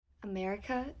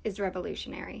America is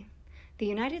revolutionary. The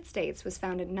United States was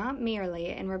founded not merely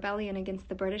in rebellion against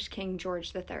the British King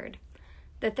George III.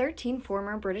 The 13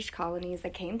 former British colonies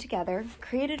that came together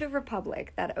created a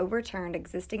republic that overturned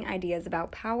existing ideas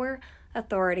about power,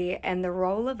 authority, and the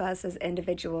role of us as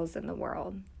individuals in the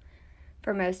world.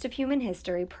 For most of human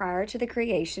history prior to the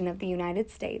creation of the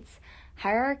United States,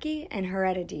 hierarchy and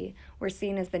heredity were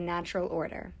seen as the natural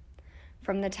order.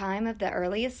 From the time of the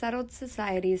earliest settled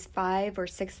societies 5,000 or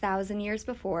 6,000 years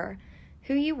before,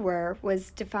 who you were was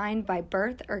defined by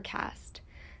birth or caste.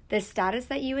 The status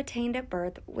that you attained at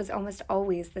birth was almost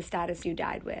always the status you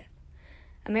died with.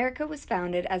 America was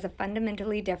founded as a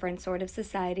fundamentally different sort of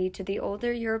society to the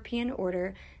older European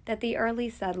order that the early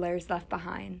settlers left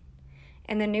behind.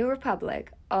 In the new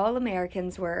republic, all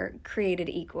Americans were created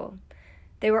equal.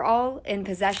 They were all in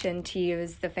possession, to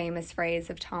use the famous phrase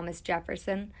of Thomas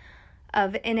Jefferson,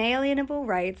 of inalienable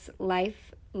rights,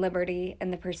 life, liberty,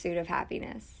 and the pursuit of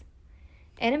happiness.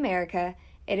 In America,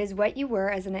 it is what you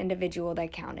were as an individual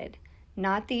that counted,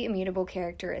 not the immutable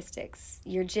characteristics,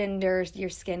 your gender, your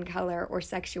skin color, or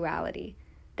sexuality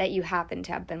that you happen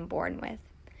to have been born with.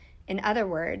 In other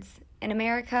words, in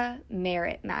America,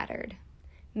 merit mattered.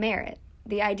 Merit,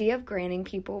 the idea of granting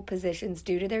people positions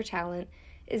due to their talent,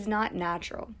 is not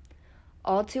natural.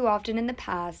 All too often in the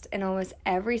past, in almost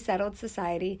every settled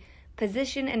society,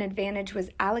 position and advantage was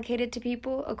allocated to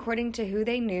people according to who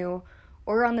they knew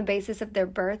or on the basis of their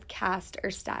birth, caste,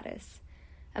 or status.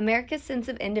 America's sense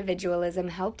of individualism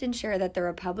helped ensure that the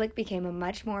Republic became a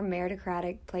much more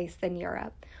meritocratic place than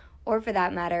Europe, or for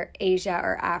that matter, Asia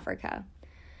or Africa.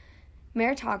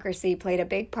 Meritocracy played a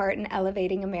big part in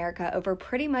elevating America over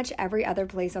pretty much every other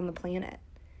place on the planet.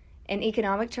 In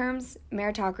economic terms,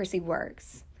 meritocracy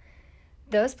works.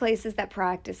 Those places that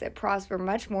practice it prosper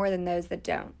much more than those that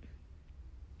don't.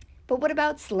 But what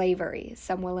about slavery?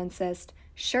 Some will insist.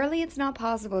 Surely it's not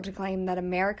possible to claim that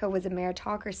America was a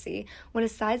meritocracy when a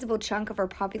sizable chunk of our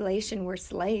population were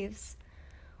slaves.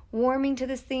 Warming to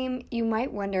this theme, you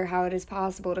might wonder how it is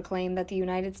possible to claim that the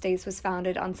United States was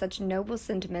founded on such noble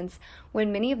sentiments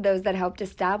when many of those that helped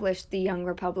establish the young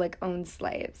republic owned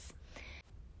slaves.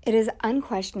 It is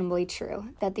unquestionably true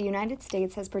that the United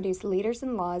States has produced leaders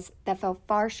and laws that fell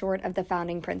far short of the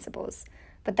founding principles.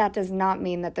 But that does not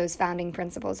mean that those founding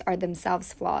principles are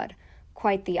themselves flawed.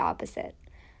 Quite the opposite.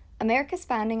 America's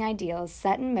founding ideals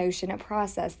set in motion a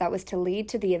process that was to lead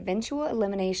to the eventual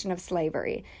elimination of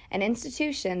slavery, an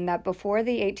institution that before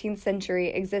the 18th century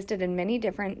existed in many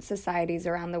different societies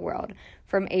around the world,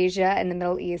 from Asia and the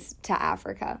Middle East to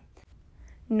Africa.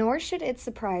 Nor should it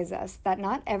surprise us that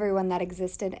not everyone that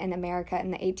existed in America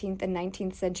in the 18th and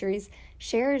 19th centuries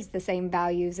shares the same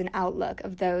values and outlook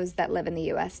of those that live in the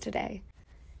U.S. today.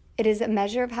 It is a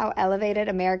measure of how elevated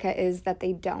America is that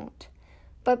they don't.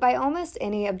 But by almost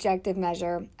any objective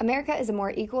measure, America is a more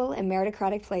equal and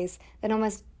meritocratic place than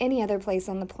almost any other place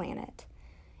on the planet.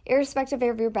 Irrespective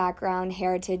of your background,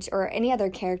 heritage, or any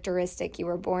other characteristic you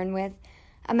were born with,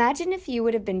 imagine if you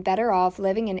would have been better off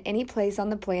living in any place on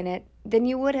the planet than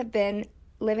you would have been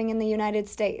living in the United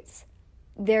States.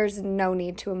 There's no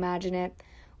need to imagine it.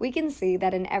 We can see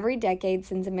that in every decade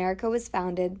since America was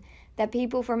founded, that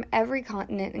people from every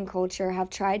continent and culture have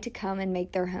tried to come and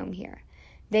make their home here.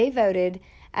 They voted,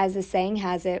 as the saying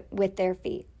has it, with their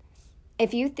feet.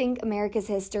 If you think America's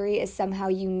history is somehow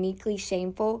uniquely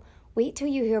shameful, wait till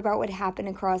you hear about what happened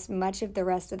across much of the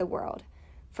rest of the world.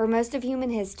 For most of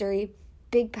human history,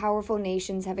 big powerful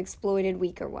nations have exploited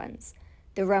weaker ones.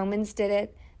 The Romans did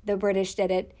it, the British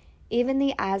did it, even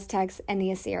the Aztecs and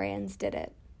the Assyrians did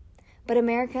it. But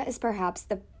America is perhaps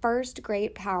the first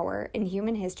great power in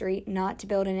human history not to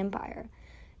build an empire.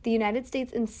 The United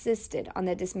States insisted on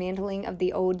the dismantling of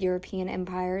the old European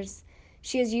empires.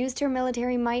 She has used her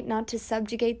military might not to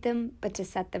subjugate them, but to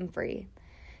set them free.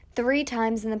 3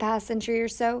 times in the past century or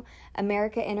so,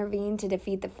 America intervened to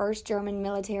defeat the first German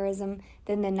militarism,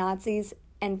 then the Nazis,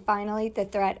 and finally the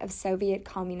threat of Soviet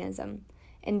communism.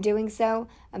 In doing so,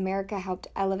 America helped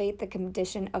elevate the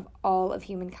condition of all of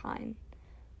humankind.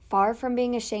 Far from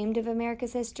being ashamed of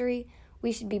America's history,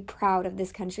 we should be proud of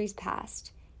this country's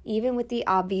past, even with the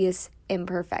obvious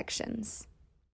imperfections.